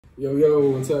Yo,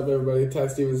 what's up, everybody? Ty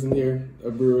Stevenson here. A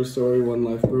brewer story, One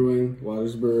Life Brewing,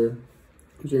 Waters Brewer.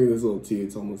 I'm drinking this little tea.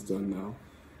 It's almost done now.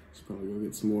 Should probably go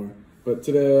get some more. But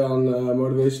today on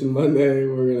Motivation Monday,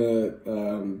 we're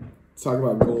gonna talk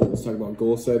about goals, talk about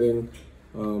goal setting,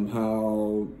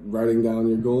 how writing down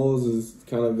your goals is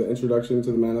kind of the introduction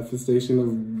to the manifestation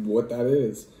of what that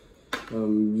is.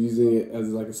 Using it as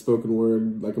like a spoken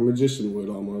word, like a magician would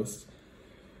almost.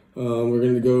 We're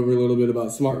going to go over a little bit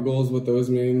about SMART goals, what those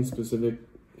mean, specific.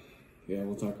 Yeah,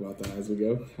 we'll talk about that as we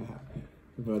go.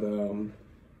 But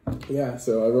yeah,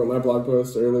 so I wrote my blog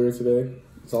post earlier today.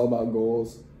 It's all about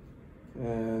goals.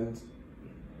 And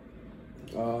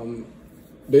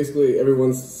basically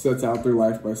everyone sets out their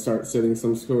life by setting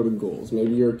some sort of goals.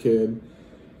 Maybe you're a kid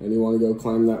and you want to go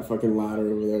climb that fucking ladder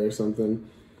over there or something.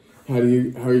 How are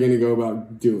you going to go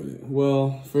about doing it?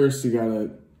 Well, first you got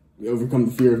to overcome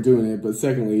the fear of doing it, but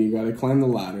secondly, you got to climb the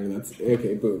ladder. That's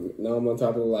okay, boom. Now I'm on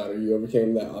top of the ladder. You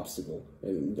overcame that obstacle.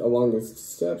 And along the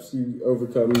steps, you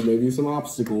overcome maybe some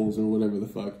obstacles or whatever the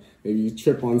fuck. Maybe you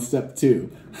trip on step 2,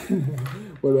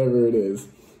 whatever it is.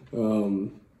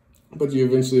 But you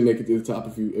eventually make it to the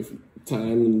top if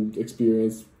time and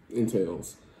experience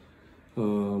entails.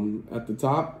 At the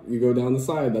top, you go down the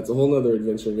slide. That's a whole nother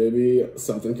adventure. Maybe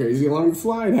something crazy along the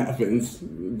slide happens,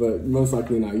 but most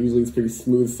likely not. Usually it's pretty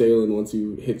smooth sailing once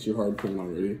you hit your hard point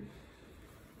already.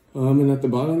 And at the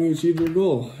bottom, you achieve your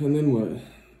goal. And then what?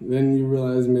 Then you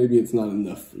realize maybe it's not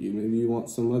enough for you. Maybe you want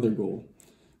some other goal.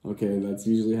 Okay, that's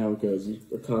usually how it goes. You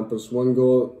accomplish one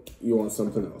goal, you want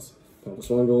something else. Accomplish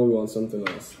one goal, you want something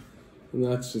else. And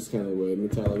that's just kind of the way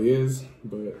mentality is.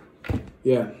 But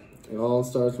yeah. It all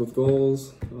starts with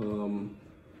goals,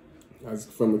 as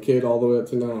from a kid all the way up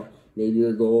to now. Maybe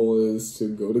your goal is to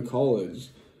go to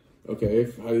college.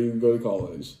 Okay, how do you go to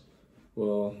college?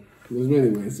 Well, there's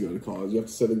many ways to go to college. You have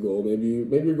to set a goal. Maybe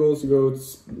your goal is to go.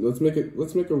 Let's make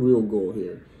a real goal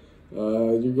here.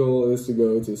 Your goal is to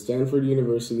go to Stanford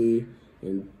University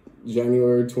in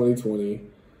January 2020.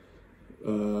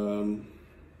 Go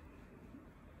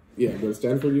to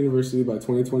Stanford University by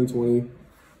 2020.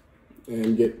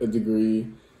 And get a degree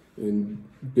in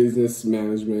business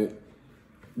management,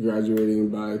 graduating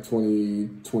by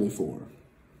 2024.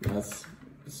 That's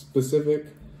specific,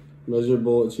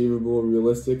 measurable, achievable,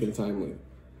 realistic, and timely.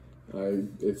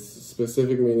 It's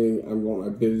specific, meaning I want my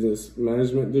business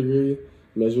management degree.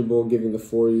 Measurable, giving the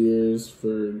 4 years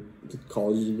for the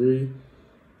college degree.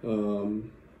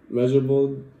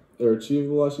 Measurable, or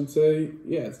achievable, I should say.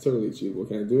 Yeah, it's totally achievable.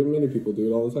 Can I do it? Many people do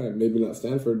it all the time. Maybe not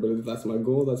Stanford, but if that's my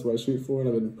goal, that's what I shoot for, and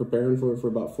I've been preparing for it for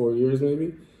about 4 years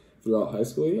maybe, throughout high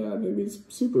school. Yeah, maybe it's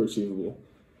super achievable.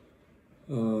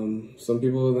 Some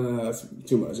people, that's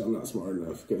too much. I'm not smart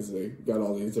enough, because they got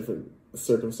all these different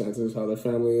circumstances, how their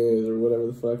family is, or whatever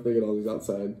the fuck. They get all these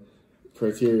outside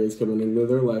criteria coming into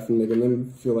their life and making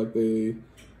them feel like they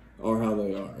are how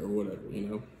they are, or whatever, you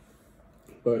know?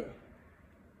 But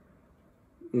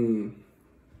we've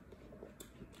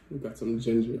got some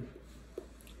ginger.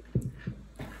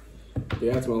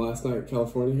 Yeah, it's my last night in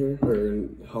California here, or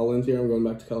in Holland here. I'm going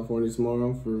back to California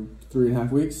tomorrow for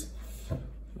 3.5 weeks.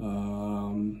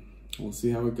 We'll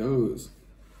see how it goes.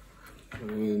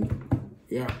 And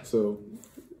yeah, so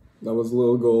that was a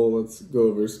little goal. Let's go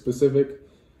over specific,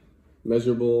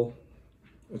 measurable,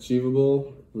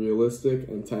 achievable, realistic,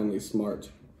 and timely SMART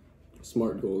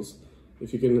goals.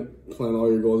 If you can plan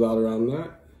all your goals out around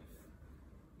that,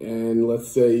 and let's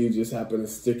say you just happen to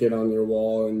stick it on your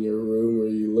wall in your room where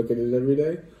you look at it every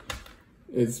day,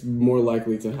 it's more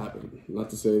likely to happen. Not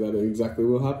to say that it exactly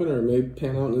will happen, or it may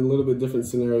pan out in a little bit different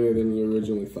scenario than you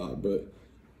originally thought, but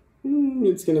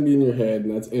it's going to be in your head,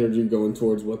 and that's energy going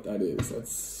towards what that is.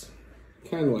 That's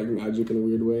kind of like magic in a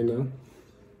weird way now.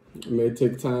 It may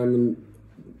take time and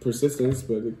persistence,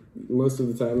 but most of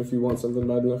the time, if you want something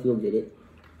bad enough, you'll get it.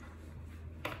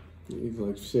 He's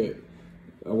like, shit.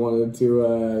 I wanted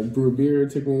to brew beer.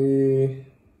 It took me,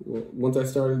 once I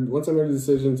made a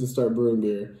decision to start brewing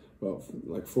beer, about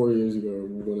like 4 years ago or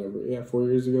whatever. Yeah, 4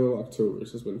 years ago, October.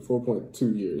 So it's been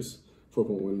 4.2 years,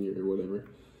 4.1 year or whatever.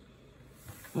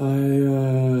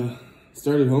 I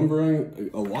started home brewing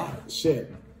a lot.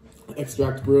 Shit.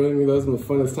 Extract brewing, those were the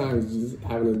funnest times. Just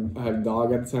I had a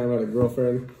dog at the time, I had a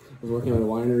girlfriend. I was working at a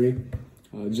winery.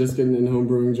 Just getting in home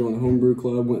brewing, joined a homebrew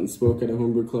club, went and spoke at a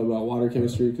homebrew club about water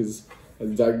chemistry because I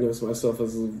diagnosed myself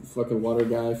as a fucking water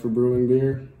guy for brewing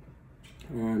beer.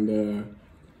 And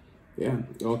yeah,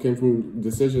 it all came from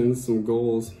decisions, some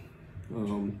goals.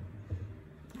 And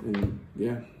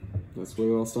yeah, that's what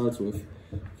it all starts with.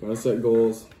 Gotta set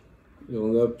goals. You'll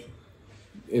end up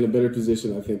in a better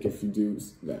position, I think, if you do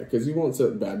that, because you won't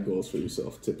set bad goals for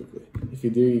yourself typically. If you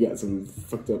do, you got some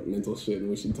fucked up mental shit, and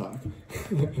we should talk.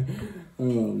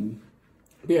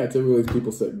 But yeah, typically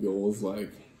people set goals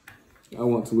like, I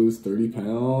want to lose 30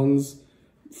 pounds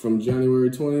from January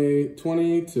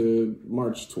 2020 to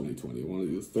March 2020. I want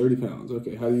to lose 30 pounds.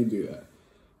 Okay, how do you do that?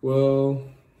 Well,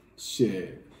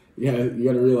 shit. Yeah, you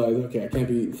got to realize, okay, I can't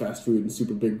be eating fast food and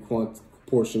super big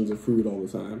portions of food all the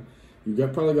time.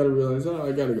 Probably got to realize, oh,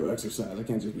 I got to go exercise. I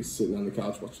can't just be sitting on the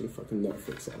couch watching fucking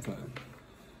Netflix all the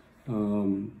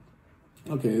time.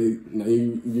 Okay, now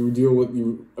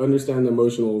you understand the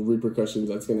emotional repercussions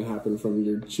that's going to happen from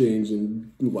your change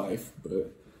in life,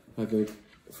 but I think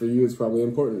for you it's probably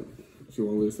important. If you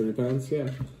want to lose 30 pounds,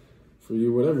 yeah. For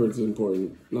you, whatever it's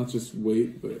important, not just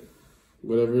weight, but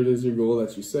whatever it is your goal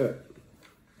that you set.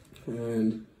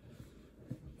 And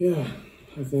yeah,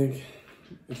 I think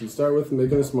if you start with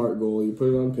making a SMART goal, you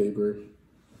put it on paper,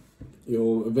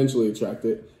 you'll eventually attract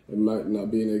it. It might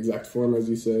not be in the exact form as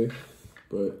you say,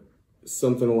 but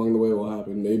something along the way will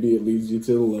happen. Maybe it leads you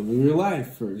to the love of your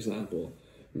life, for example.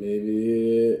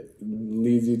 Maybe it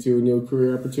leads you to a new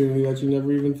career opportunity that you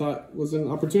never even thought was an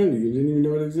opportunity. You didn't even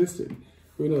know it existed.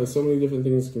 Who knows? So many different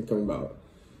things can come about.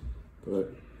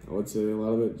 But I would say a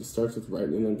lot of it just starts with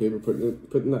writing it on paper,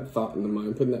 putting that thought in the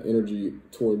mind, putting that energy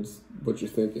towards what you're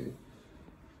thinking.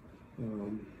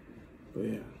 But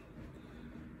yeah,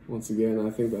 once again, I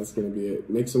think that's going to be it.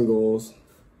 Make some goals.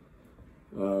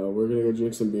 We're going to go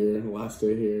drink some beer. Last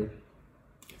day here.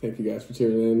 Thank you guys for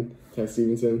tuning in. Ty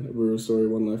Stevenson, Brewers Story,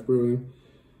 One Life Brewing.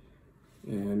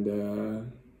 And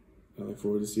I look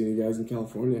forward to seeing you guys in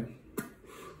California.